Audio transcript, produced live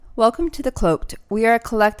Welcome to The Cloaked. We are a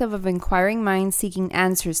collective of inquiring minds seeking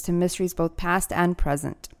answers to mysteries both past and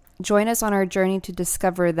present. Join us on our journey to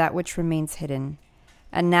discover that which remains hidden.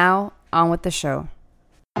 And now, on with the show.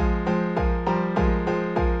 All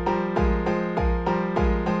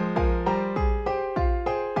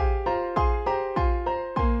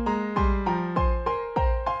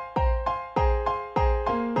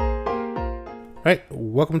right,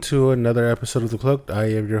 welcome to another episode of The Cloaked. I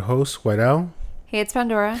am your host, White Owl. Hey, it's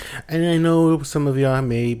Pandora. And I know some of y'all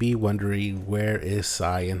may be wondering, where is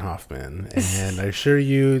Cy and Hoffman? And I assure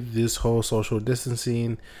you, this whole social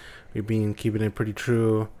distancing, we've been keeping it pretty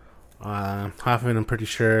true. Hoffman, I'm pretty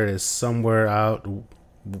sure, is somewhere out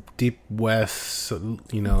deep west,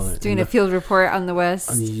 Doing a field report on the west.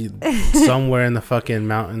 Somewhere in the fucking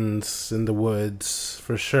mountains, in the woods,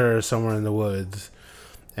 for sure, somewhere in the woods.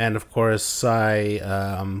 And of course, Cy,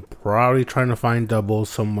 probably trying to find doubles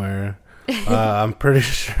somewhere. I'm pretty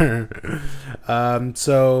sure. With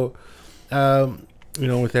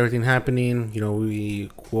everything happening, we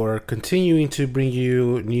were continuing to bring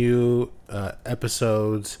you new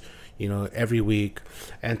episodes, every week.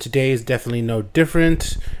 And today is definitely no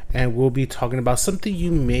different. And we'll be talking about something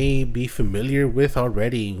you may be familiar with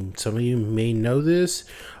already. Some of you may know this.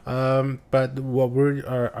 But what we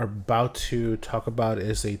are about to talk about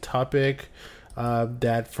is a topic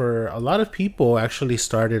that for a lot of people actually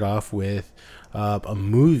started off with a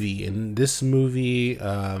movie. And this movie,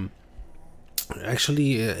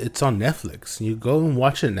 actually, it's on Netflix. You go and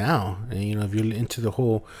watch it now. And, if you're into the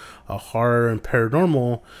whole horror and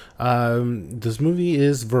paranormal, this movie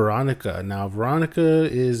is Veronica. Now, Veronica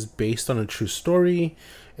is based on a true story.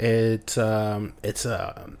 It's kind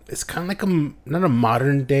of like not a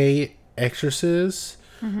modern day Exorcist,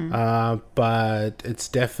 but it's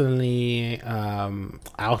definitely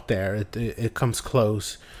out there. It comes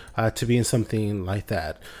close to being something like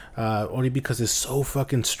that, only because it's so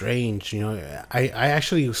fucking strange. I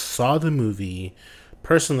actually saw the movie.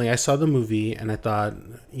 Personally, I saw the movie and I thought,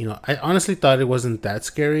 I honestly thought it wasn't that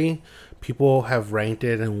scary. People have ranked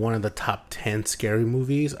it in one of the top 10 scary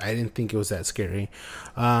movies. I didn't think it was that scary.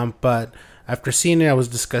 But after seeing it, I was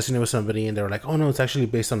discussing it with somebody and they were like, oh no, it's actually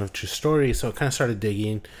based on a true story. So I kind of started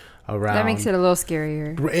digging around. That makes it a little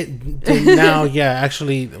scarier. Now, yeah,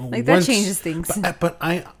 actually. That changes things. But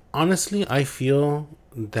I honestly, I feel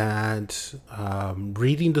that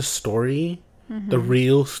reading the story, the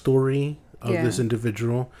real story of this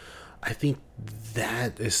individual, I think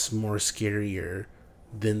that is more scarier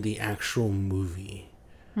than the actual movie.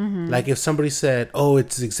 Like if somebody said, oh,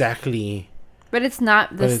 it's exactly, but it's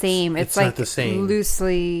not the same. It's like not the same.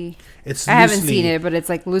 Loosely, I haven't seen it, but it's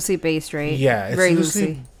like loosely based, right? Yeah, it's very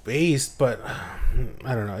loosely based, but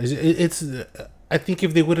I don't know. It's I think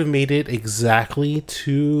if they would have made it exactly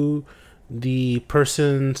to the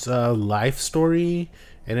person's life story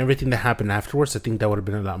and everything that happened afterwards, I think that would have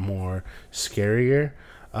been a lot more scarier.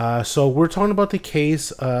 So we're talking about the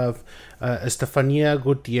case of Estefania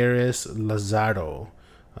Gutierrez Lazaro.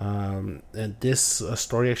 And this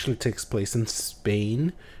story actually takes place in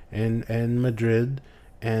Spain and Madrid.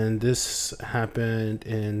 And this happened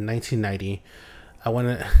in 1990. I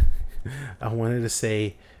wanted to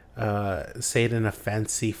say it in a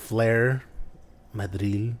fancy flair.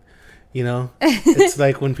 Madrid. It's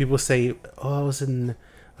like when people say, oh,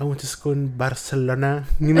 I went to school in Barcelona.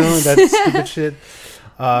 That stupid shit.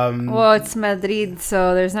 Well, it's Madrid,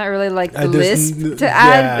 so there's not really like a lisp to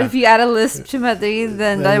add. Yeah. If you add a lisp to Madrid,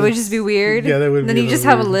 then that would just be weird. Yeah, that would. Then you just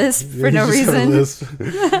have a lisp for no reason. So,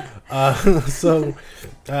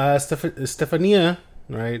 Stefania,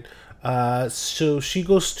 right? So she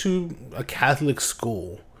goes to a Catholic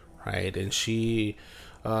school, right? And she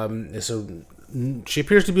she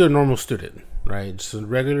appears to be a normal student, right? Just a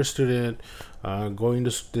regular student going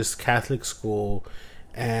to this Catholic school,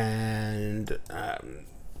 and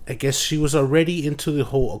I guess she was already into the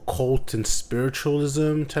whole occult and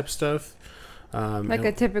spiritualism type stuff. Like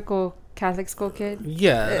a typical Catholic school kid?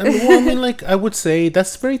 Yeah. I would say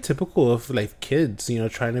that's very typical of like kids,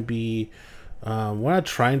 trying to be, well, not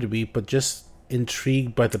trying to be, but just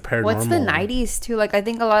intrigued by the paranormal. What's the 90s too? Like, I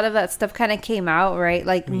think a lot of that stuff kind of came out, right?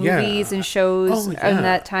 Like movies and shows in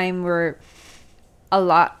that time were a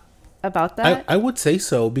lot about that. I would say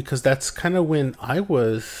so, because that's kind of when I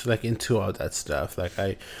was like into all that stuff.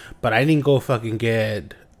 But I didn't go fucking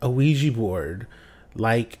get a Ouija board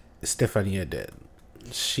like Stefania did.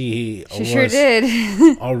 She sure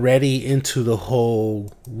did. Already into the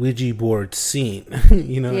whole Ouija board scene.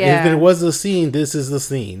 If there was a scene, this is the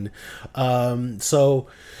scene. So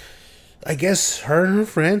I guess her and her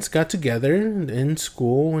friends got together in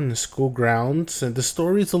school, in the school grounds, and the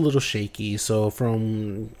story's a little shaky. So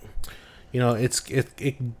from,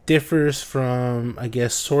 it differs from, I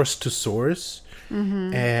guess, source to source.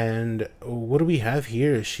 Mm-hmm. And what do we have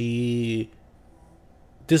here? She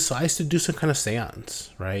decides to do some kind of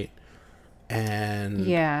seance, right? And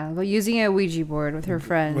yeah, using a Ouija board with her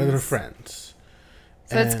friends.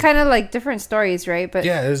 So it's kind of like different stories, right? But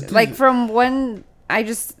yeah, like from one I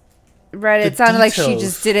just read, it sounded like she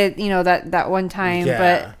just did it, that one time. Yeah.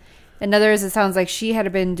 But in others, it sounds like she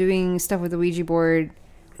had been doing stuff with the Ouija board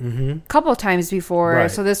a couple times before.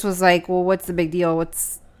 Right. So this was like, well, what's the big deal?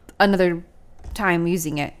 What's another time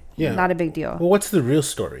using it? Yeah. Not a big deal. Well, what's the real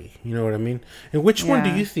story? You know what I mean? And which one do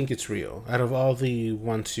you think it's real out of all the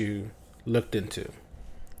ones you looked into?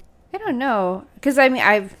 I don't know. Because, I mean,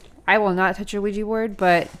 I will not touch a Ouija board,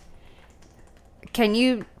 but can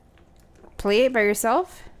you play it by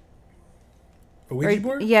yourself? A Ouija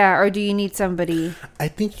board? Yeah, or do you need somebody? I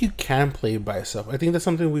think you can play it by yourself. I think that's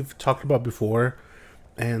something we've talked about before.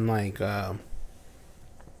 And, like,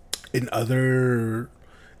 in other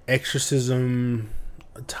exorcism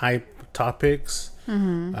type topics.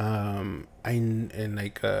 Mm-hmm.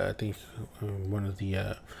 I think one of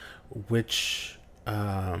the witch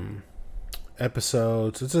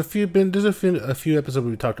episodes. There's a few episodes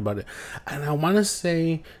we talked about it, and I want to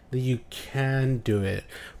say that you can do it,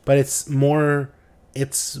 but it's more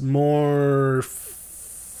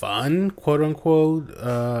fun, quote unquote,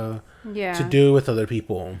 to do with other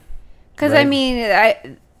people. Because right? I mean,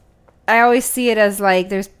 I always see it as like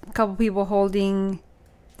there's a couple people holding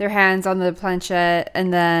their hands on the planchette,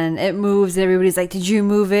 and then it moves, and everybody's like, "Did you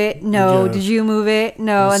move it? No. Yeah. Did you move it?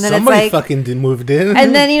 No." And then somebody it's like, fucking did move it.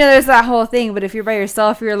 And then there's that whole thing. But if you're by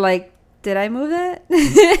yourself, you're like, "Did I move it?"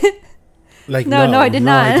 Like no, I did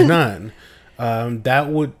not. I did not. That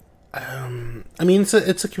would. I mean,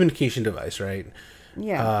 it's a communication device, right?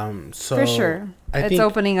 Yeah. So for sure, it's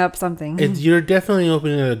opening up something. You're definitely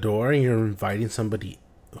opening a door, and you're inviting somebody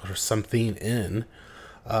or something in.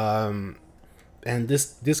 And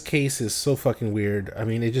this case is so fucking weird. I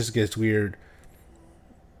mean, it just gets weird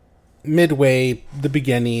midway, the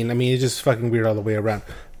beginning. I mean, it's just fucking weird all the way around.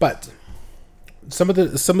 But some of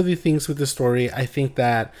the things with the story, I think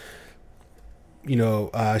that she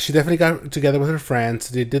definitely got together with her friends.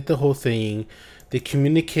 They did the whole thing. They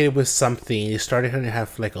communicated with something. They started to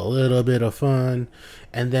have like a little bit of fun,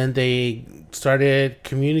 and then they started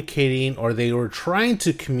communicating, or they were trying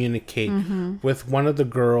to communicate with one of the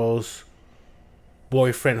girls'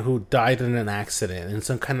 boyfriend who died in an accident, in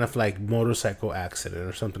some kind of like motorcycle accident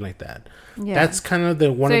or something like that. Yeah. That's kind of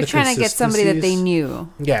one of the consistencies. So they're trying to get somebody that they knew.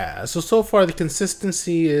 Yeah. So far the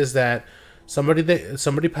consistency is that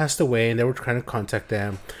somebody passed away and they were trying to contact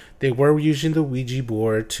them. They were using the Ouija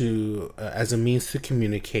board to as a means to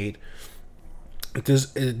communicate.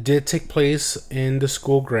 It did take place in the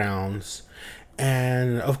school grounds,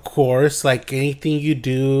 and of course, like anything you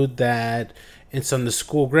do that it's on the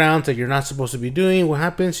school grounds that you're not supposed to be doing, what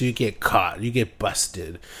happens? You get caught. You get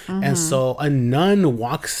busted. Mm-hmm. And so a nun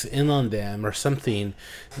walks in on them or something,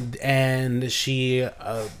 and she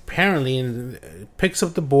apparently picks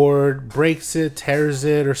up the board, breaks it, tears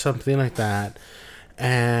it, or something like that.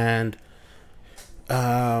 And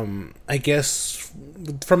I guess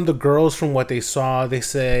from the girls, from what they saw, they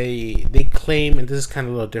claim, and this is kind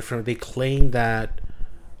of a little different, they claim that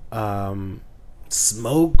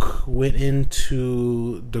smoke went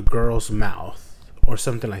into the girl's mouth or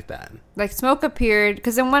something like that. Like smoke appeared,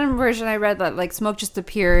 because in one version I read that like smoke just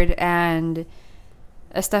appeared and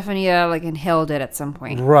Estefania like inhaled it at some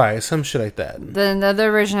point. Right, some shit like that. The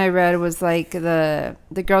other version I read was like the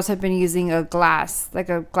girls had been using a glass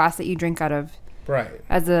that you drink out of, right,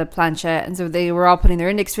 as a planchette, and so they were all putting their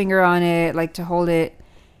index finger on it like to hold it.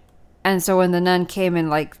 And so when the nun came and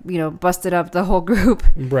like busted up the whole group,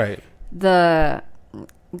 right, the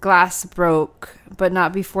glass broke, but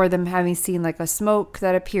not before them having seen like a smoke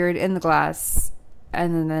that appeared in the glass,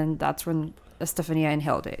 and then that's when Estefania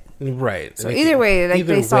inhaled it. Right. So like, either way, like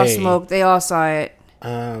they saw smoke, they all saw it.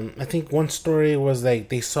 I think one story was like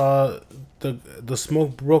they saw the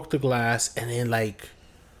smoke broke the glass, and then like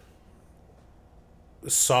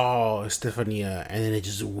saw Estefania, and then it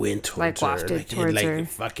just went towards her, wafted towards her,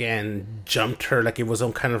 fucking jumped her, like it was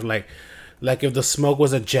some kind of like if the smoke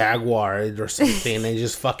was a jaguar or something, and they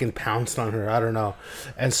just fucking pounced on her. I don't know.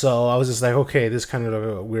 And so I was just like, okay, this is kind of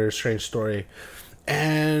a weird, strange story.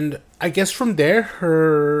 And I guess from there,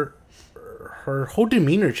 her whole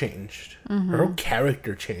demeanor changed. Mm-hmm. Her whole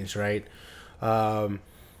character changed, right?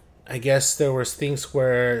 I guess there was things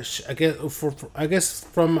where I guess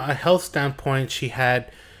from a health standpoint, she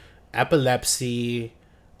had epilepsy,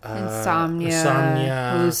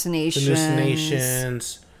 insomnia,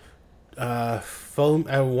 hallucinations. Foam.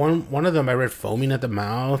 One of them I read foaming at the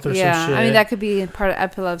mouth or some shit. I mean that could be part of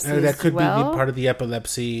epilepsy. That could be part of the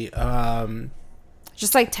epilepsy.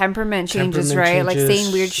 Just like temperament changes, right? Like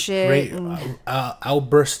saying weird shit.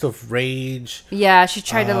 Outburst of rage. Yeah, she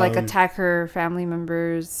tried to like attack her family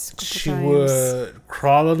members. She would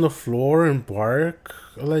crawl on the floor and bark,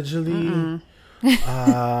 allegedly.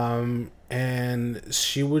 And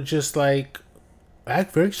she would just like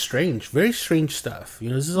act very strange stuff. You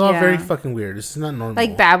know, this is all very fucking weird. This is not normal.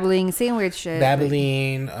 Like babbling, saying weird shit.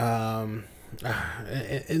 Babbling.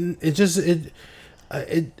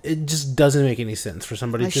 It just doesn't make any sense for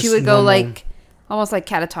somebody. Like she would go like almost like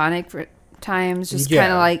catatonic for times, just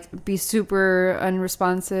kind of like be super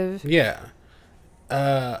unresponsive. Yeah.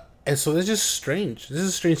 And so it's just strange. This is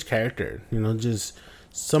a strange character, you know, just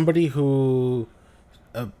somebody who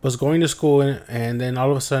was going to school and then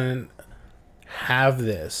all of a sudden have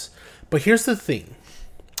this. But here's the thing.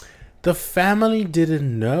 The family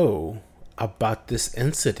didn't know about this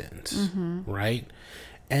incident, right?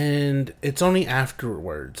 And it's only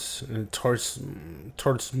afterwards, towards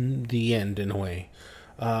the end in a way,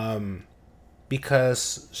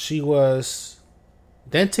 because she was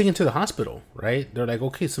then taken to the hospital, right? They're like,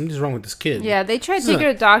 okay, something's wrong with this kid. Yeah, they tried to take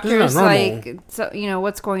her to doctors, like, so, you know,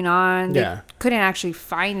 what's going on. They couldn't actually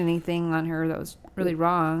find anything on her that was really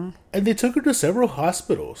wrong. And they took her to several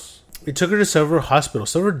hospitals.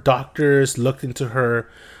 Several doctors looked into her.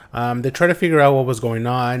 They tried to figure out what was going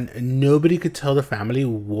on. Nobody could tell the family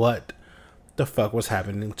what the fuck was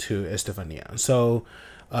happening to Estefania. So,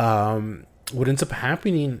 what ends up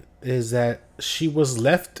happening is that she was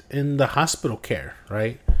left in the hospital care,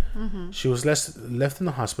 right? She was left in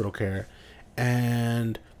the hospital care,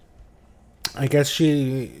 and I guess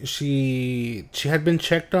she had been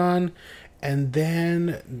checked on, and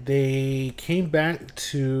then they came back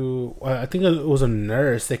to, I think it was a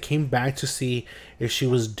nurse that came back to see if she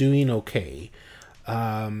was doing okay.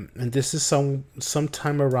 And this is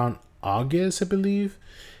sometime around August, I believe.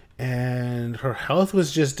 And her health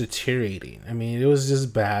was just deteriorating. I mean, it was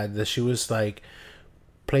just bad that she was like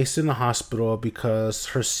placed in the hospital because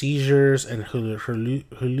her seizures and her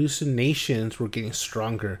hallucinations were getting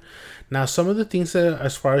stronger. Now, some of the things that,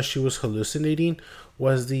 as far as she was hallucinating,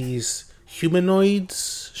 was these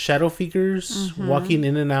humanoids, shadow figures walking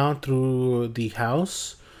in and out through the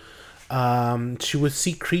house. She would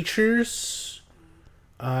see creatures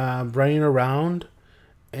running around,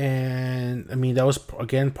 and I mean that was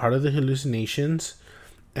again part of the hallucinations.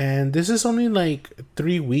 And this is only like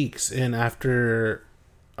 3 weeks, and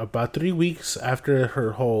about 3 weeks after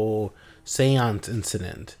her whole seance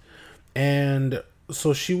incident. And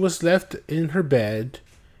so she was left in her bed,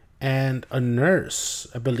 and a nurse,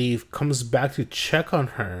 I believe, comes back to check on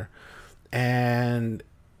her, and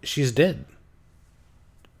she's dead.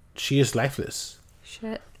 She is lifeless.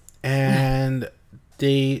 Shit. And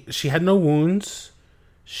she had no wounds.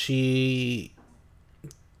 She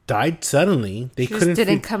died suddenly. They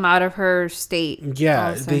didn't come out of her state.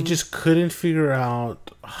 Yeah, they just couldn't figure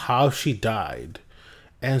out how she died.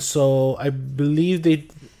 And so I believe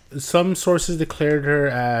some sources declared her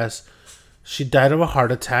as she died of a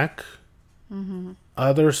heart attack.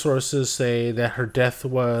 Other sources say that her death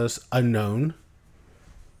was unknown.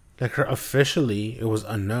 Like officially, it was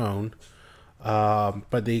unknown.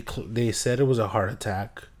 But they said it was a heart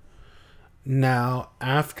attack. Now,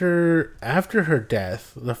 after her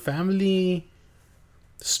death, the family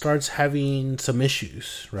starts having some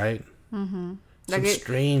issues, right? Like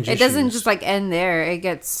strange issues. It doesn't just like end there. It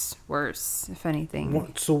gets worse, if anything.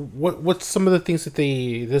 What's some of the things that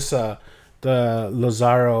the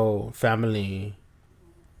Lazaro family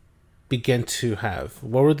began to have?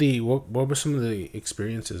 What were some of the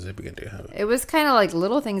experiences they began to have? It was kind of like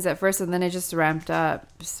little things at first, and then it just ramped up.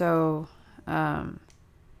 So,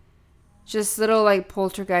 just little like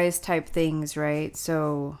poltergeist type things, right?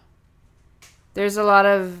 So there's a lot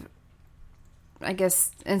of, I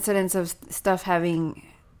guess, incidents of stuff having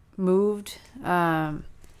moved. The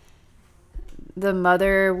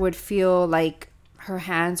mother would feel like her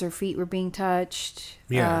hands or feet were being touched.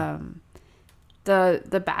 Yeah.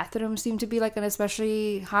 The bathroom seemed to be like an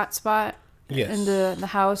especially hot spot in the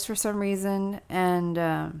house for some reason.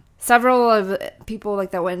 And several of people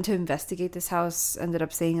like that went to investigate this house ended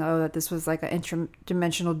up saying, that this was like an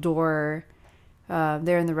interdimensional door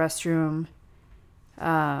there in the restroom.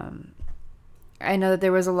 I know that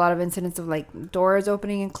there was a lot of incidents of like doors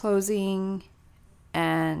opening and closing,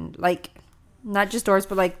 and like not just doors,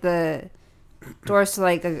 but like the doors to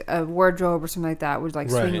like a wardrobe or something like that would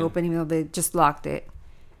like swing open even though they just locked it.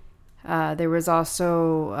 There was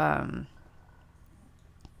also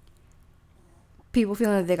people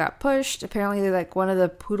feeling that they got pushed. Apparently, like one of the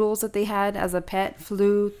poodles that they had as a pet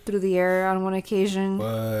flew through the air on one occasion.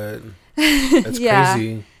 What? That's yeah.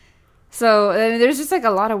 crazy. So I mean, there's just like a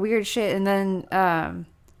lot of weird shit, and then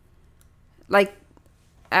like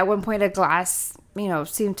at one point a glass,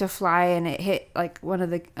 seemed to fly and it hit like one of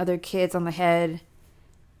the other kids on the head,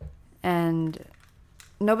 and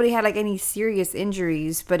nobody had like any serious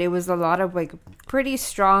injuries, but it was a lot of like pretty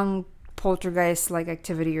strong poltergeist like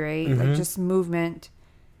activity, right? Mm-hmm. Like just movement.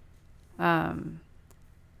 And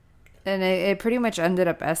it pretty much ended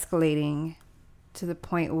up escalating to the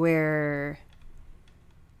point where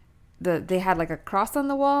they had like a cross on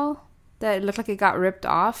the wall that looked like it got ripped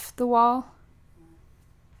off the wall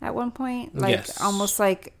at one point. Like yes. almost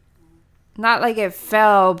like not like it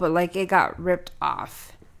fell, but like it got ripped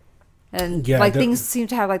off. And like things seemed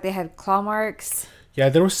to have like they had claw marks. Yeah,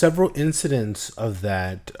 there were several incidents of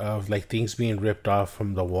that, of like things being ripped off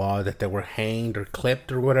from the wall, that they were hanged or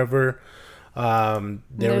clipped or whatever.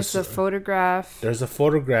 There's a photograph. There's a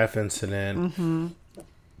photograph incident. Mm-hmm.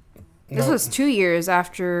 This was 2 years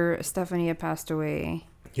after Stephanie had passed away.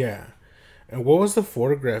 Yeah. And what was the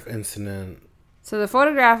photograph incident? So the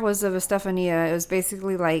photograph was of Estefania. It was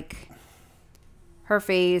basically like her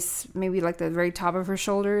face, maybe like the very top of her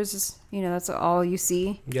shoulders. That's all you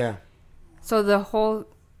see. Yeah. So the whole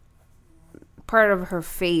part of her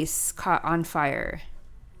face caught on fire.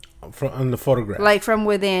 On the photograph? Like from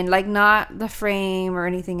within. Like not the frame or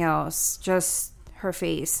anything else. Just her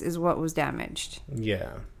face is what was damaged.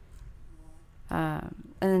 Yeah.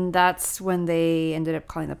 And that's when they ended up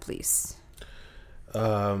calling the police.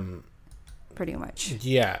 Pretty much.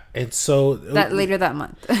 Yeah. And so... later that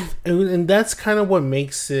month. and that's kind of what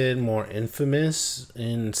makes it more infamous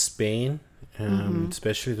in Spain.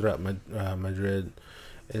 Especially throughout Madrid,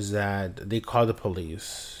 is that they call the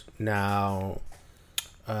police. Now,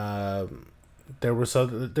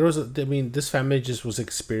 this family just was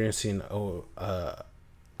experiencing a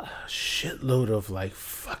shitload of like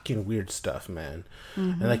fucking weird stuff, man.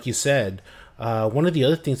 And like you said, one of the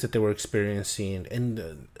other things that they were experiencing,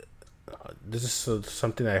 and this is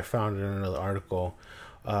something I found in another article,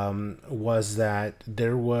 was that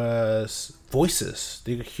there was voices.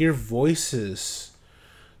 They could hear voices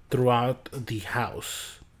throughout the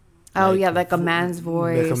house. Oh, yeah, like a man's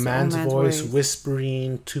voice. Like a man's voice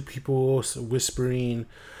whispering, two people whispering.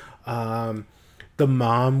 The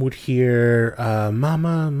mom would hear,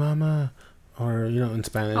 mama, mama, or, in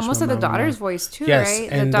Spanish. Almost like the daughter's voice, too, yes,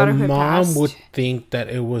 right? And the mom would think that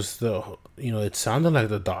it was it sounded like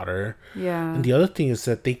the daughter. Yeah. And the other thing is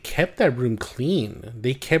that they kept that room clean.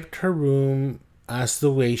 They kept her room as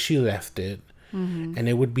the way she left it. Mm-hmm. And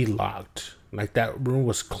it would be locked. Like that room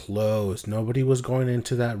was closed. Nobody was going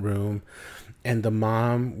into that room. And the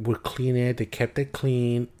mom would clean it. They kept it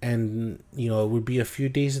clean. And, it would be a few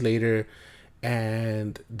days later.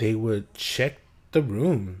 And they would check the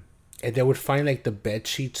room. And they would find like the bed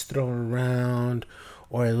sheets thrown around.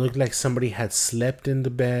 Or it looked like somebody had slept in the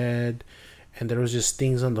bed. And there was just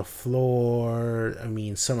things on the floor. I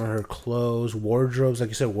mean, some of her clothes, wardrobes, like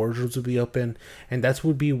you said, wardrobes would be open. And that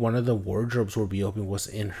would be one of the wardrobes would be open, was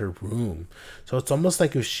in her room. So it's almost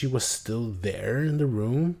like if she was still there in the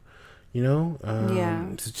room, yeah.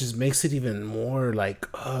 It just makes it even more like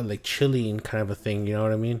chilling kind of a thing. You know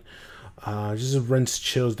what I mean? Just runs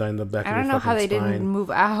chills down the back of your fucking spine. I don't know how they didn't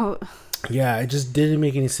move out. Yeah, it just didn't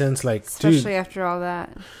make any sense. Like, especially after all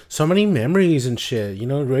that. So many memories and shit.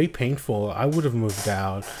 Very painful. I would have moved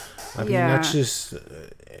out. I mean, that's just.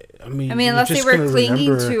 I mean, unless they were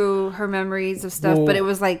clinging to her memories of stuff, but it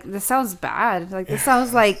was like, this sounds bad. Like, this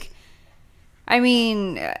sounds like. I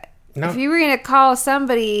mean, if you were gonna call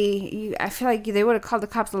somebody, I feel like they would have called the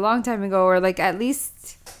cops a long time ago, or like at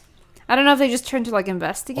least. I don't know if they just turned to like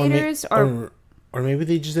investigators, or maybe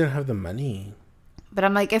they just didn't have the money. But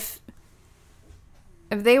I'm like, if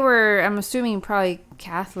they were, I'm assuming probably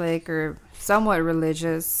Catholic or somewhat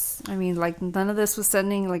religious. I mean, like, none of this was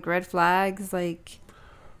sending, like, red flags. Like,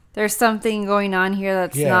 there's something going on here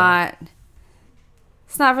that's not...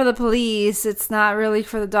 It's not for the police. It's not really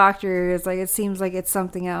for the doctors. Like, it seems like it's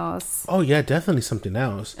something else. Oh, yeah, definitely something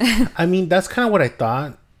else. I mean, that's kind of what I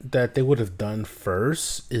thought that they would have done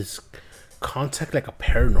first, is contact, like, a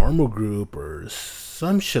paranormal group or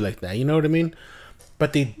some shit like that. You know what I mean?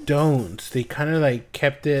 But they don't. They kind of like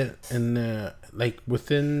kept it in like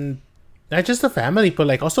within not just the family, but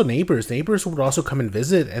like also neighbors. Neighbors would also come and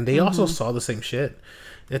visit, and they also saw the same shit.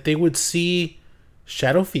 That they would see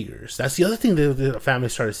shadow figures. That's the other thing that the family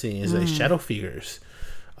started seeing, is like shadow figures.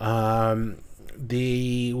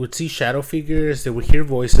 they would see shadow figures. They would hear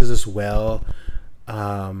voices as well.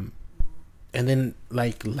 And then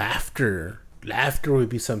like laughter would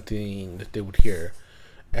be something that they would hear.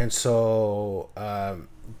 And so I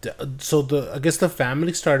guess the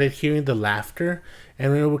family started hearing the laughter,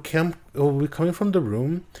 and it would be coming from the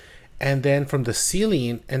room, and then from the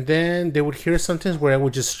ceiling, and then they would hear something where it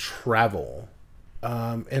would just travel.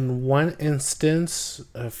 In one instance,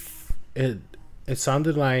 it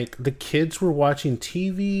sounded like the kids were watching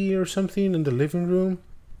TV or something in the living room,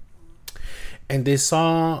 and they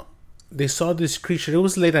saw this creature. It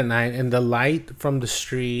was late at night, and the light from the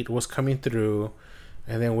street was coming through,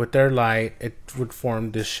 and then with their light, it would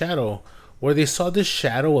form this shadow. Where they saw this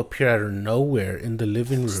shadow appear out of nowhere in the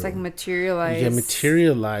living room, just like materialize. Yeah,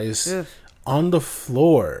 materialize. Ugh. On the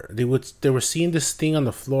floor. They were seeing this thing on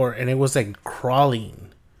the floor, and it was like crawling,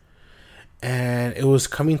 and it was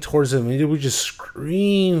coming towards them, and they would just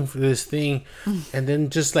scream for this thing. And then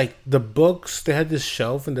just like the books, they had this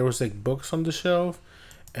shelf, and there was like books on the shelf,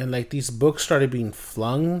 and like these books started being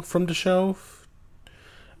flung from the shelf,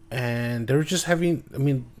 and they were just having, I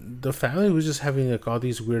mean, the family was just having like all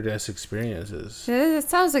these weird ass experiences. It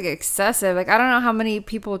sounds like excessive. Like, I don't know how many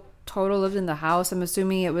people total lived in the house. I'm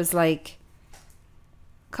assuming it was like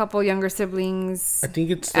couple younger siblings. I think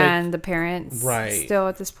it's and like, the parents, right? Still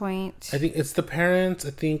at this point, I think it's the parents.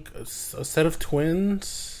 I think a set of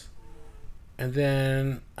twins, and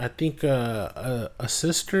then I think a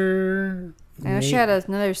sister. I know she had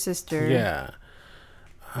another sister. Yeah,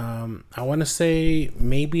 I want to say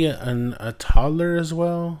maybe a toddler as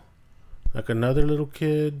well, like another little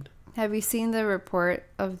kid. Have you seen the report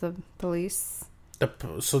of the police?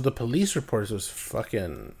 So the police report was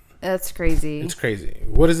fucking. That's crazy. It's crazy.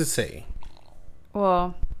 What does it say?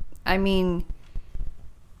 Well, I mean,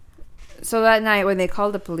 so that night when they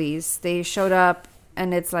called the police, they showed up,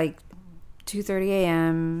 and it's like 2:30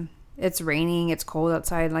 a.m. It's raining. It's cold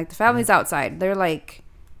outside. Like, the family's outside. They're like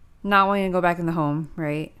not wanting to go back in the home,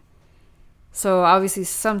 right? So obviously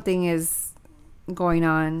something is going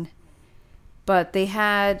on. But they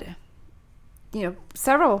had,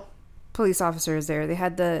 several police officers there. They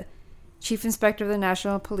had the Chief Inspector of the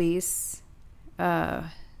National Police,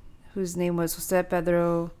 whose name was Jose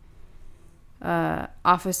Pedro,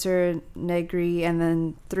 Officer Negri, and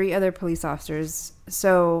then 3 other police officers.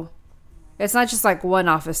 So it's not just like one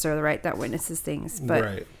officer, right, that witnesses things, but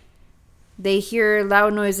right. They hear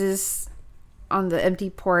loud noises on the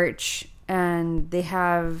empty porch, and they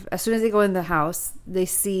have, as soon as they go in the house, they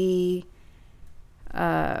see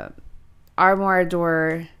armoire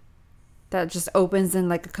door that just opens in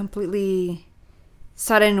like a completely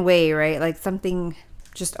sudden way, right? Like something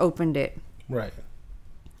just opened it. Right.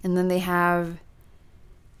 And then they have,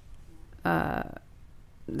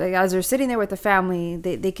 like, as they're sitting there with the family,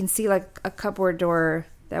 they can see like a cupboard door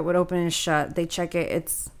that would open and shut. They check it.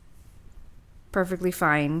 It's perfectly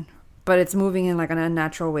fine, but it's moving in like an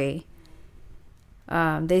unnatural way.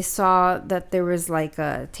 They saw that there was like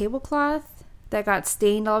a tablecloth that got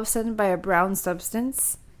stained all of a sudden by a brown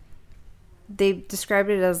substance. They described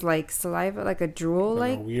it as like saliva, like a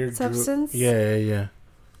drool-like substance. Yeah.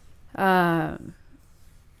 Then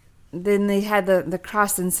they had the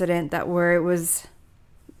cross incident where it was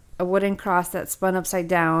a wooden cross that spun upside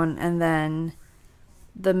down, and then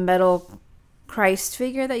the metal Christ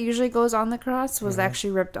figure that usually goes on the cross was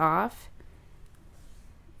actually ripped off.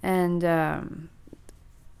 And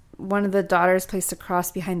one of the daughters placed a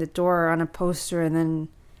cross behind the door on a poster, and then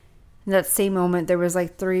in that same moment, there was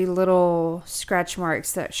like 3 little scratch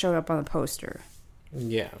marks that showed up on the poster.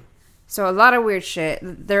 Yeah. So a lot of weird shit.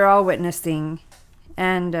 They're all witnessing.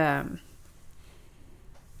 And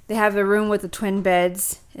they have a room with the twin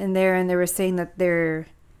beds in there, and they were saying that their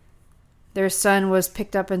son was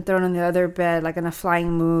picked up and thrown on the other bed, like in a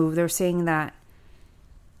flying move. They were saying that,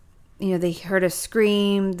 they heard a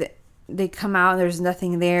scream. They come out and there's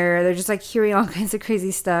nothing there. They're just like hearing all kinds of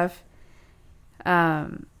crazy stuff.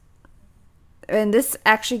 And this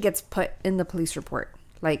actually gets put in the police report.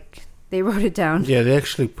 Like, they wrote it down. Yeah, they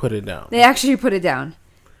actually put it down.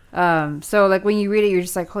 So like when you read it, you're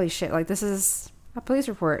just like, holy shit, like this is a police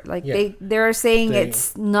report. Like they're saying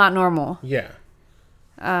it's not normal. Yeah.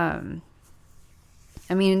 I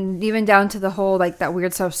mean, even down to the whole like that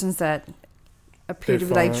weird substance that appeared to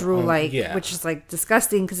be like drool like, which is like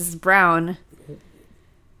disgusting because it's brown.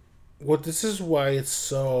 Well, this is why it's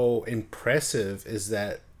so impressive is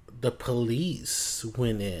that the police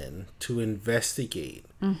went in to investigate.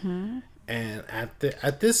 Mm-hmm. And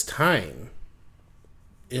at this time,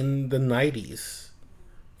 in the 90s,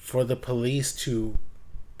 for the police to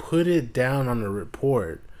put it down on a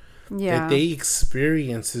report, Yeah. That they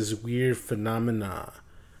experience this weird phenomena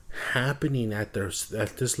happening at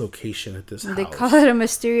this location, at this house. They call it a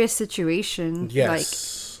mysterious situation. Yes. Like,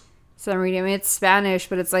 so I'm reading, I mean, it's Spanish,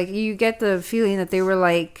 but it's like, you get the feeling that they were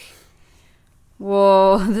like,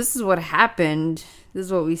 well, this is what happened. This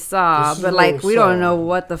is what we saw. But, like, we don't know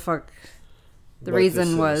what the fuck the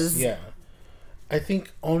reason was. Yeah. I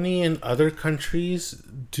think only in other countries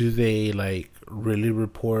do they, like, really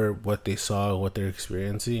report what they saw, what they're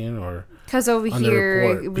experiencing, or... Because over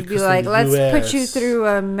here, it would be like, let's put you through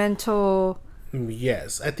a mental...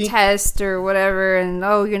 Yes, I think test or whatever, and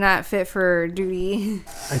you're not fit for duty.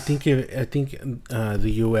 I think the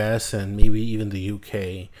U.S. and maybe even the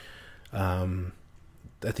U.K. I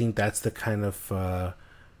think that's the kind of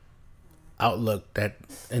outlook that,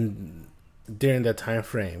 and during that time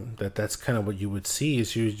frame, that's kind of what you would see,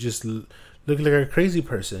 is you just look like a crazy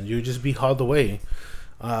person. You would just be hauled away.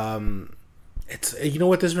 It's, you know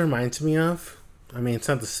what this reminds me of? I mean, it's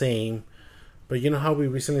not the same. But you know how we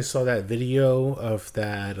recently saw that video of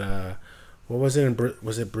that, what was it,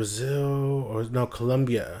 was it Brazil or no,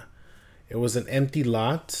 Colombia? It was an empty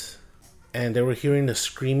lot, and they were hearing the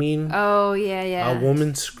screaming. Oh, yeah. A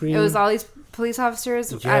woman scream. It was all these police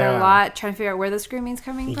officers at a lot trying to figure out where the screaming's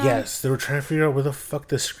coming from. Yes, they were trying to figure out where the fuck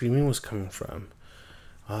the screaming was coming from.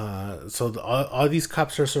 So all these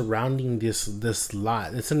cops are surrounding this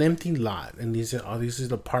lot. It's an empty lot, and these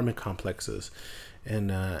are apartment complexes in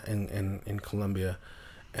Colombia,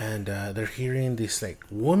 and they're hearing this like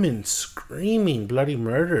woman screaming bloody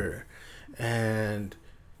murder, and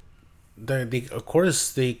they of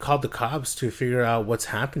course they called the cops to figure out what's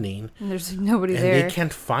happening. And there's nobody and there. They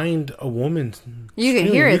can't find a woman. You can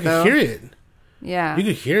hear it though. You can hear it. Yeah. You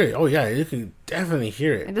could hear it. Oh yeah, you can definitely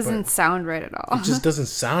hear it. It doesn't sound right at all. It just doesn't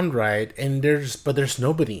sound right, and there's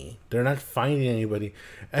nobody. They're not finding anybody,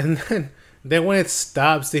 and then when it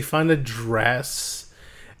stops, they find a dress,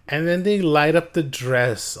 and then they light up the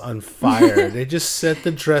dress on fire. They just set the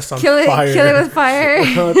dress on fire. Kill it with fire.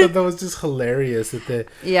 I thought that was just hilarious. That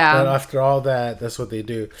after all that, that's what they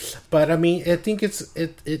do. But I mean, I think it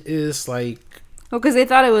is like. Well, because they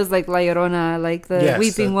thought it was like La Llorona, like the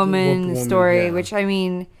weeping woman story, yeah. Which I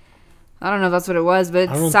mean, I don't know if that's what it was, but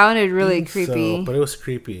it sounded really creepy. So, but it was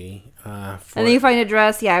creepy. And then you find a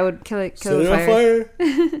dress, I would kill it with fire.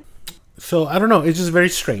 So I don't know. It's just very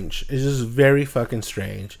strange. It's just very fucking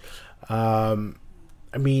strange. I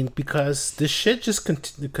mean, because this shit just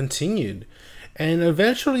continued, and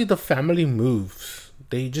eventually the family moves.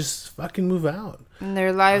 They just fucking move out. And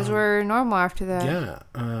their lives were normal after that. Yeah,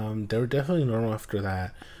 they were definitely normal after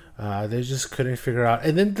that. They just couldn't figure out.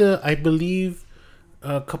 And then I believe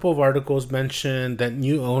a couple of articles mentioned that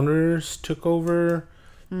new owners took over,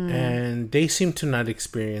 and they seem to not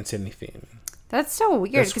experience anything. That's so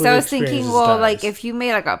weird, because I was thinking, like if you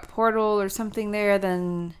made like a portal or something there,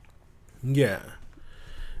 then yeah,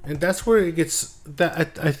 and that's where it gets.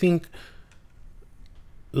 That I think.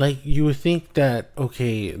 Like, you would think that,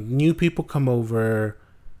 okay, new people come over,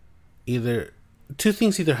 either, two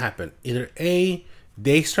things either happen. Either A,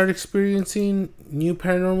 they start experiencing new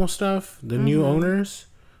paranormal stuff, the new owners,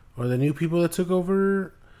 or the new people that took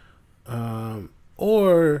over,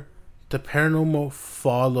 or the paranormal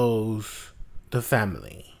follows the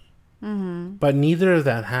family. Mm-hmm. But neither of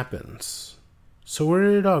that happens. So where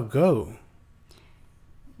did it all go?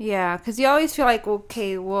 Yeah, because you always feel like,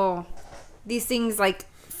 okay, well, these things, like,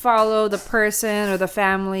 follow the person or the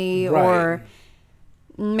family, right. Or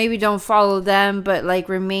maybe don't follow them, but like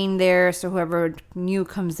remain there, so whoever new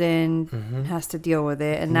comes in has to deal with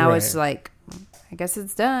it. And now it's like, I guess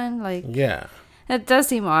it's done. Like, yeah, it does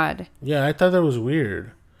seem odd. Yeah, I thought that was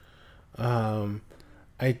weird.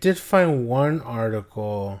 I did find one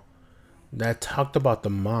article that talked about the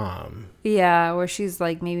mom. Yeah, where she's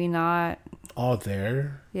like maybe not all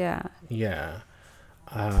there. Yeah.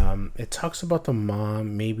 It talks about the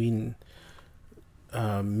mom maybe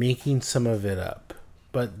making some of it up.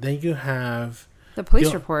 But then you have the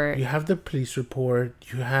police report. You have the police report.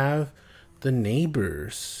 You have the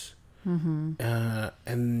neighbors. Mm-hmm.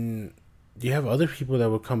 And you have other people that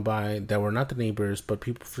would come by that were not the neighbors, but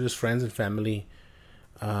people, just friends and family,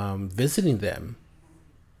 visiting them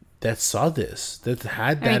that saw this, that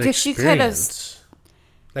had that experience. She could have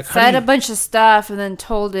said a bunch of stuff and then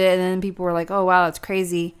told it, and then people were like, oh, wow, that's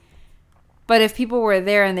crazy. But if people were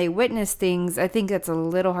there and they witnessed things, I think that's a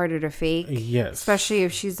little harder to fake. Yes. Especially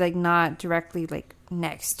if she's like not directly like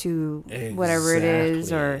next to whatever it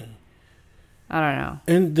is, or I don't know.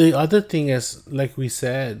 And the other thing is, like we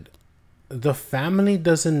said, the family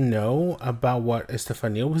doesn't know about what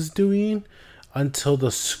Estefania was doing until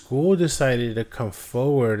the school decided to come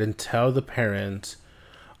forward and tell the parents,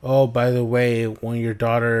 oh, by the way, when your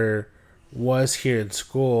daughter was here in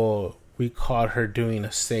school, we caught her doing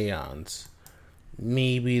a seance.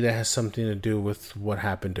 Maybe that has something to do with what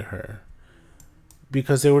happened to her.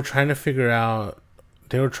 Because they were trying to figure out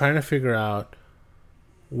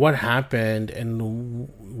what happened, and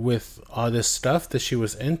with all this stuff that she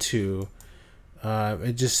was into,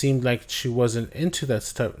 it just seemed like she wasn't into that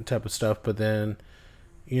type of stuff. But then,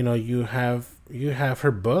 you have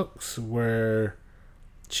her books where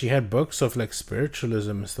she had books of like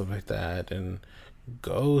spiritualism and stuff like that, and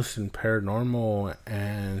ghosts and paranormal,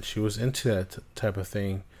 and she was into that type of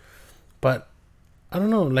thing. But I don't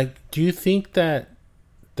know, like, do you think that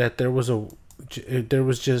there was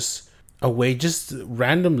just a way, just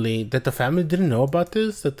randomly, that the family didn't know about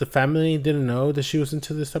this, that the family didn't know that she was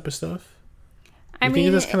into this type of stuff? I mean,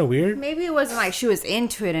 that's kind of weird. Maybe it wasn't like she was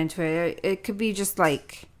into it. It could be just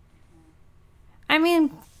like, I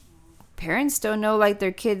mean, parents don't know like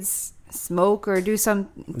their kids smoke or do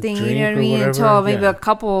something, Drink, you know what I mean, until maybe a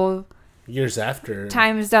couple years after,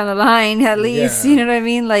 times down the line at least, you know what I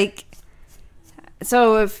mean? Like,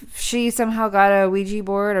 so if she somehow got a Ouija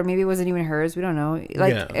board, or maybe it wasn't even hers, we don't know.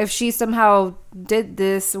 Like, if she somehow did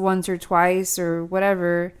this once or twice or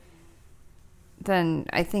whatever, then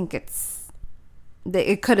I think it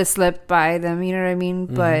could have slipped by them, you know what I mean?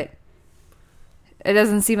 Mm-hmm. But it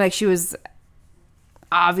doesn't seem like she was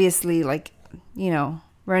obviously, like,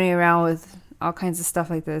 running around with all kinds of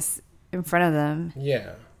stuff like this in front of them.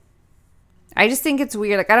 Yeah. I just think it's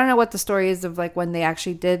weird. Like, I don't know what the story is of, like, when they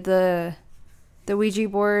actually did the Ouija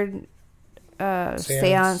board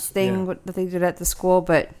seance thing that they did at the school,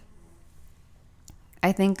 but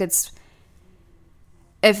I think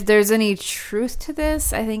if there's any truth to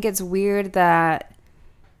this, I think it's weird that,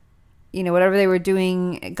 whatever they were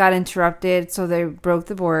doing got interrupted, so they broke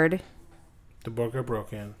the board. The board got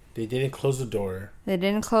broken. They didn't close the door. They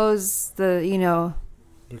didn't close the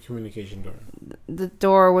communication door. The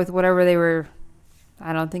door with whatever they were.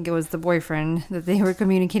 I don't think it was the boyfriend that they were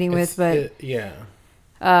communicating with, but yeah.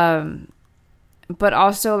 But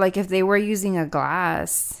also, like, if they were using a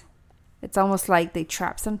glass, it's almost like they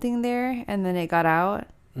trapped something there and then it got out.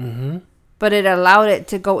 Mm-hmm. But it allowed it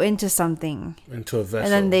to go into something. Into a vessel.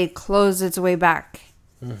 And then they closed its way back.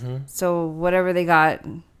 Mm-hmm. So whatever they got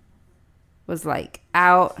was, like,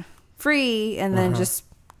 out, free, and then just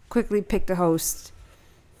quickly picked a host.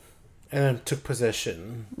 And then took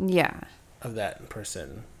possession. Yeah. Of that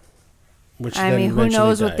person. Which I mean, who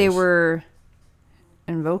knows what they were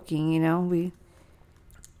invoking, I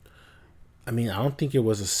mean, I don't think it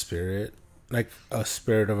was a spirit. Like a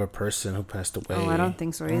spirit of a person who passed away. Oh, I don't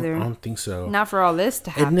think so either. I don't think so. Not for all this to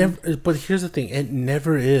happen. But here's the thing. It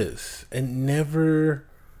never is. It never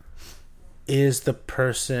is the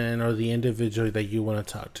person or the individual that you want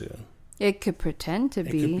to talk to. It could pretend to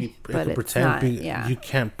be, but it's not. Yeah. You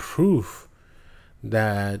can't prove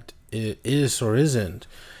that it is or isn't.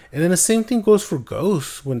 And then the same thing goes for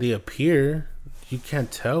ghosts when they appear. You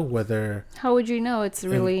can't tell whether... How would you know it's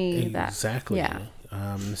really that? Exactly. Yeah.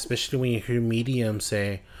 Especially when you hear mediums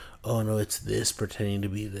say, oh no, it's this pretending to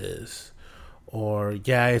be this. Or,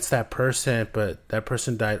 yeah, it's that person, but that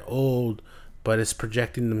person died old, but it's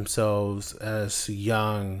projecting themselves as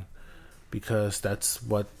young because that's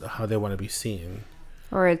how they want to be seen.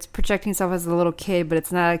 Or it's projecting itself as a little kid, but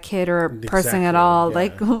it's not a kid or a person at all. Yeah.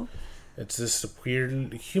 Like, it's this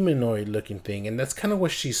weird humanoid looking thing. And that's kind of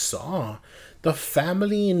what she saw. The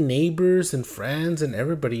family and neighbors and friends and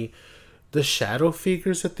everybody, the shadow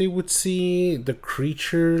figures that they would see, the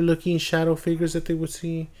creature looking shadow figures that they would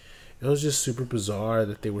see. It was just super bizarre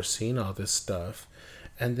that they were seeing all this stuff.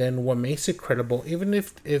 And then what makes it credible, even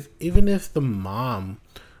if the mom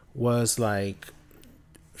was like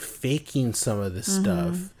faking some of this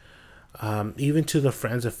stuff, even to the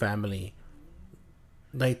friends and family,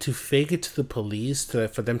 like to fake it to the police,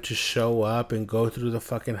 for them to show up and go through the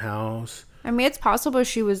fucking house. I mean, it's possible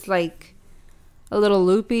she was like a little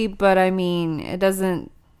loopy, but I mean, it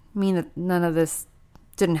doesn't mean that none of this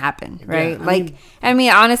didn't happen, right? Yeah, I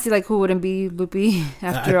mean, honestly, like, who wouldn't be loopy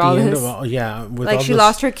after all this? With like, all she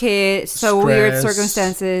lost her kid, so stress, weird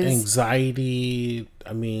circumstances, anxiety.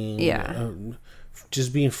 I mean,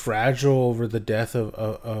 just being fragile over the death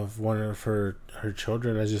of one of her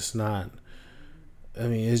children is just not. I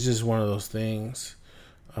mean, it's just one of those things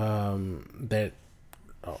that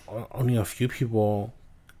only a few people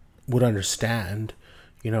would understand.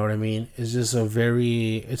 You know what I mean? It's just a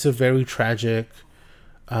very tragic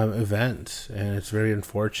event, and it's very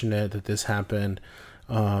unfortunate that this happened.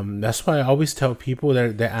 That's why I always tell people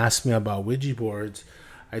that ask me about Ouija boards.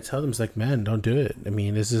 I tell them, it's like, man, don't do it. I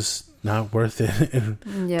mean, it's just not worth it.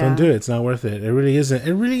 Yeah. Don't do it. It's not worth it. It really isn't.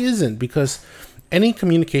 It really isn't, because any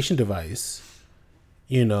communication device,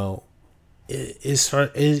 you know, it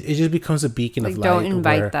just becomes a beacon of light. Don't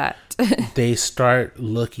invite that. They start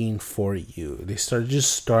looking for you. They start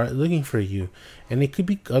looking for you, and it could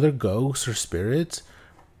be other ghosts or spirits,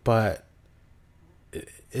 but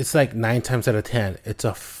it's like 9 times out of 10, it's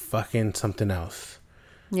a fucking something else.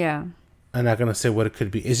 Yeah. I'm not gonna say what it could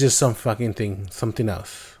be. It's just some fucking thing, something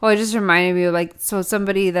else. Well, it just reminded me of, like, so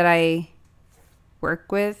somebody that I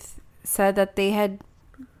work with said that they had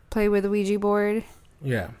played with a Ouija board.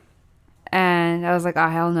 Yeah. And I was like, oh,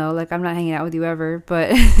 hell no. Like, I'm not hanging out with you ever.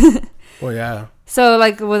 But Well, yeah. So,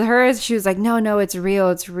 like, with her, she was like, no, it's real.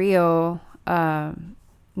 It's real. And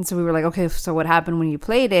so we were like, okay, so what happened when you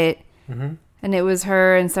played it? Mm-hmm. And it was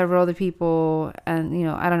her and several other people. And, you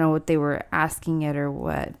know, I don't know what they were asking it or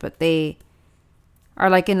what. But they are,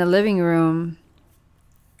 like, in the living room.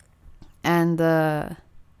 And I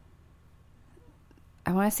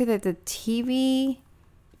want to say that the TV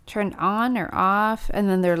turned on or off. And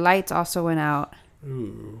then their lights also went out.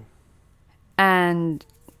 Ooh. And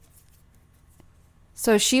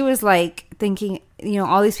so she was, like, thinking, you know,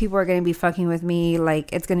 all these people are going to be fucking with me.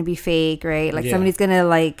 Like, it's going to be fake, right? Like, somebody's going to,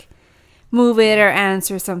 like, move it or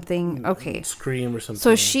answer something. Okay. Scream or something.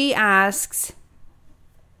 So she asks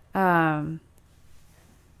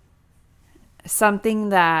something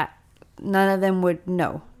that none of them would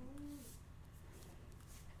know.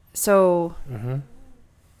 So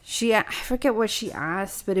I forget what she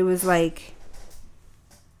asked, but it was like,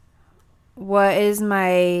 what is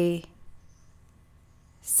my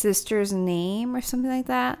sister's name or something like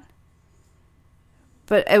that?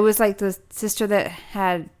 But it was like the sister that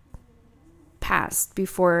had passed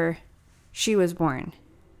before she was born.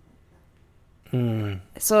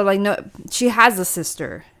 So, like, no, she has a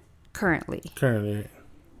sister currently,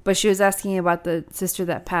 but she was asking about the sister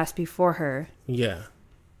that passed before her. Yeah.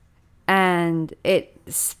 And it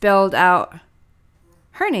spelled out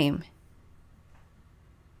her name.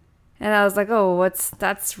 And I was like, oh,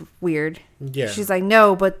 that's weird. Yeah. She's like,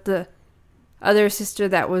 no, but the other sister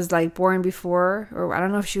that was, like, born before, or I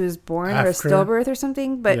don't know if she was born or a stillbirth or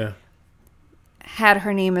something, but had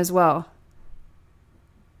her name as well.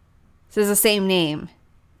 So it's the same name.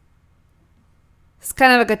 It's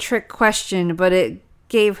kind of like a trick question, but it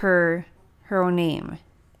gave her own name.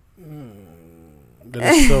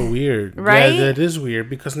 That is so weird. Right? Yeah, that is weird,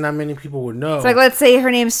 because not many people would know. It's like, let's say her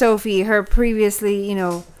name's Sophie. Her previously, you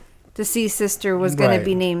know, deceased sister was going to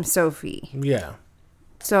be named Sophie. Yeah.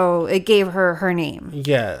 So it gave her name.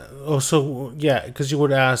 Yeah. Also, yeah, because you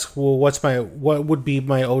would ask, well, what would be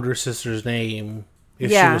my older sister's name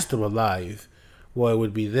if she was still alive? Well, it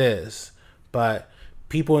would be this. But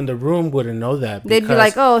people in the room wouldn't know that. They'd be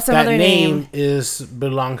like, oh, some other name. That name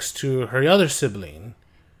belongs to her other sibling.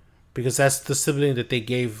 Because that's the sibling that they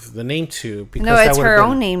gave the name to. Because no, it's her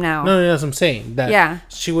own name now. No, that's what I'm saying. That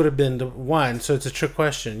she would have been the one. So it's a trick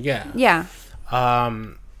question. Yeah. Yeah.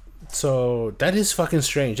 So that is fucking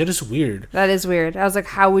strange. That is weird. That is weird. I was like,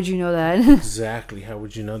 how would you know that? Exactly. How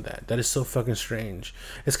would you know that? That is so fucking strange.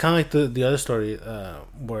 It's kind of like the other story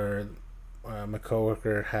where my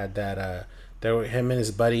coworker had that. Him and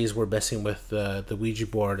his buddies were messing with the Ouija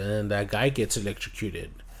board, and then that guy gets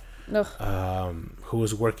electrocuted. Who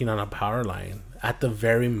was working on a power line at the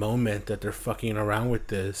very moment that they're fucking around with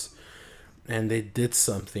this, and they did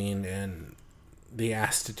something, and they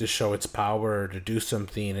asked it to show its power or to do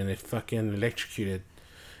something, and it fucking electrocuted.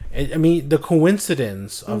 I mean, the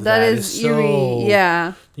coincidence of that is so eerie.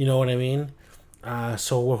 Yeah, you know what I mean.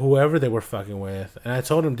 So whoever they were fucking with, and I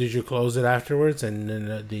told them, "Did you close it afterwards?" And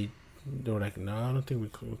then they were like, "No, I don't think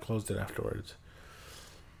we closed it afterwards."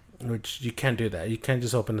 Which you can't do that. You can't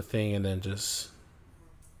just open the thing and then just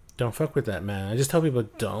don't fuck with that, man. I just tell people,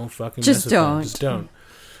 don't fucking just mess with don't. Them. Just don't.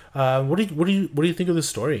 What do you think of this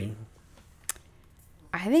story?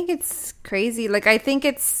 I think it's crazy. Like, I think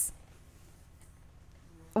it's,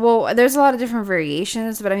 well, there's a lot of different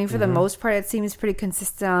variations, but I mean, for the most part, it seems pretty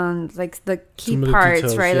consistent on, like, the key parts,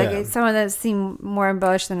 details, right? Like, some of them seem more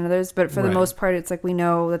embellished than others, but for the most part, it's like, we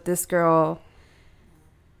know that this girl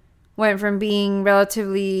went from being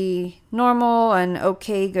relatively normal and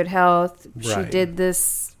okay, good health. She did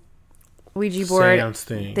this Ouija board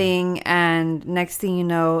thing, and next thing you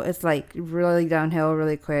know, it's like really downhill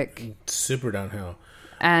really quick. Super downhill.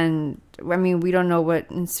 And I mean, we don't know what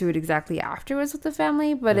ensued exactly afterwards with the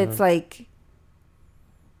family, but it's like,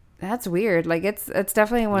 that's weird. Like, it's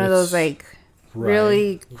definitely one of those, like,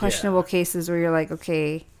 really questionable cases where you're like,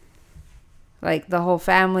 okay, Like the whole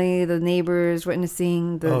family, the neighbors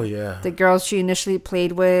witnessing the girls she initially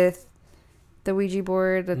played with, the Ouija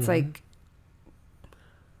board. That's like,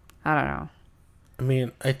 I don't know. I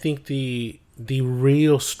mean, I think the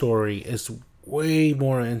real story is way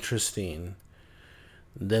more interesting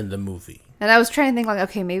than the movie. And I was trying to think like,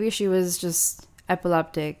 okay, maybe she was just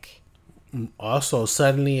epileptic. Also,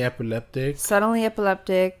 suddenly epileptic.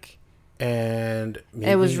 And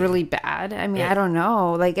maybe, it was really bad. I mean, I don't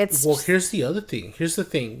know. Like, it's... Well, here's the other thing. Here's the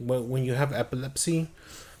thing. When you have epilepsy,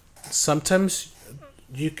 sometimes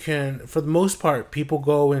you can... For the most part, people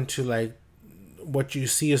go into, like, what you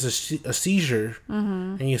see as a seizure.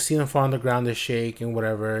 And you see them fall on the ground, they shake and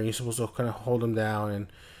whatever. And you're supposed to kind of hold them down.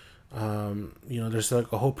 And, there's,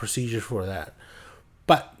 like, a whole procedure for that.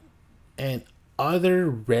 But in other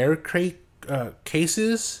rare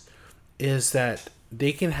cases is that...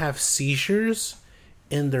 they can have seizures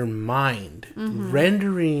in their mind,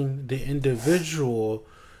 rendering the individual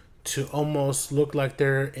to almost look like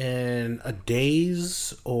they're in a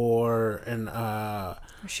daze or in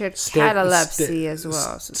catalepsy as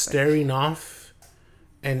well. Staring off,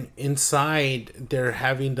 and inside they're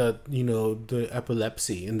having the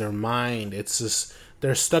epilepsy in their mind. It's just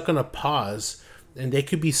they're stuck on a pause, and they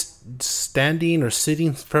could be standing or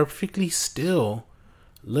sitting perfectly still,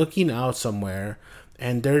 looking out somewhere.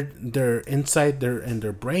 And they're inside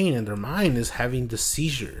their brain and their mind is having the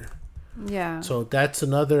seizure. Yeah. So that's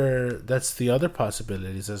the other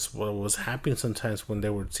possibilities. That's what was happening sometimes when they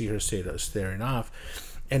would see her staring off.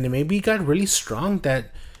 And it maybe got really strong that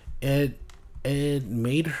it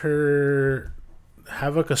made her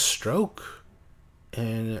have like a stroke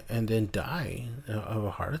and then die of a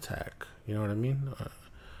heart attack. You know what I mean?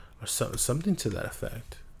 Or something to that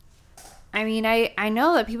effect. I mean, I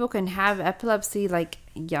know that people can have epilepsy, like,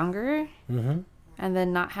 younger and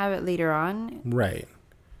then not have it later on. Right.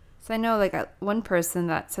 So I know, like, one person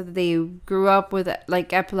that said that they grew up with,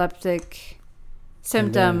 like, epileptic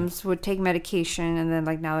symptoms, would take medication, and then,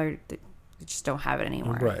 like, now they just don't have it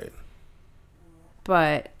anymore. Right.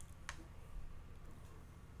 But...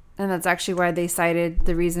 and that's actually why they cited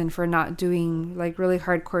the reason for not doing, like, really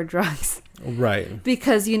hardcore drugs. Right.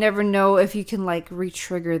 Because you never know if you can, like,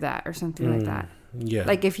 re-trigger that or something like that. Yeah.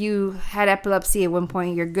 Like, if you had epilepsy at one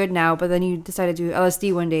point, you're good now, but then you decide to do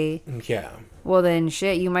LSD one day. Yeah. Well, then,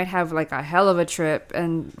 shit, you might have, like, a hell of a trip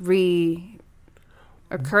and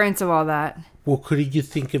occurrence of all that. Well, could you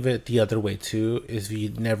think of it the other way, too? If you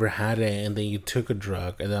never had it and then you took a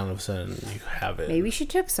drug and then all of a sudden you have it. Maybe she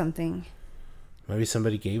took something. Maybe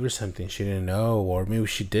somebody gave her something she didn't know, or maybe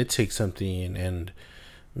she did take something and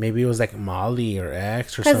maybe it was like Molly or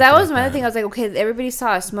X or something. Because that was my other thing. I was like, okay, everybody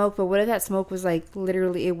saw a smoke, but what if that smoke was like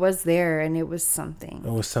literally, it was there and it was something?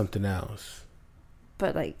 It was something else.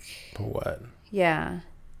 But like. But what? Yeah.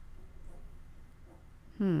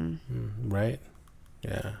 Right?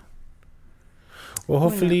 Yeah. Well,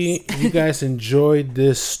 hopefully you guys enjoyed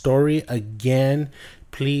this story. Again,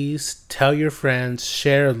 please tell your friends,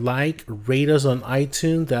 share, like, rate us on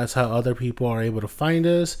iTunes. That's how other people are able to find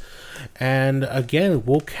us. And again,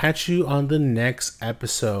 we'll catch you on the next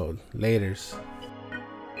episode. Laters.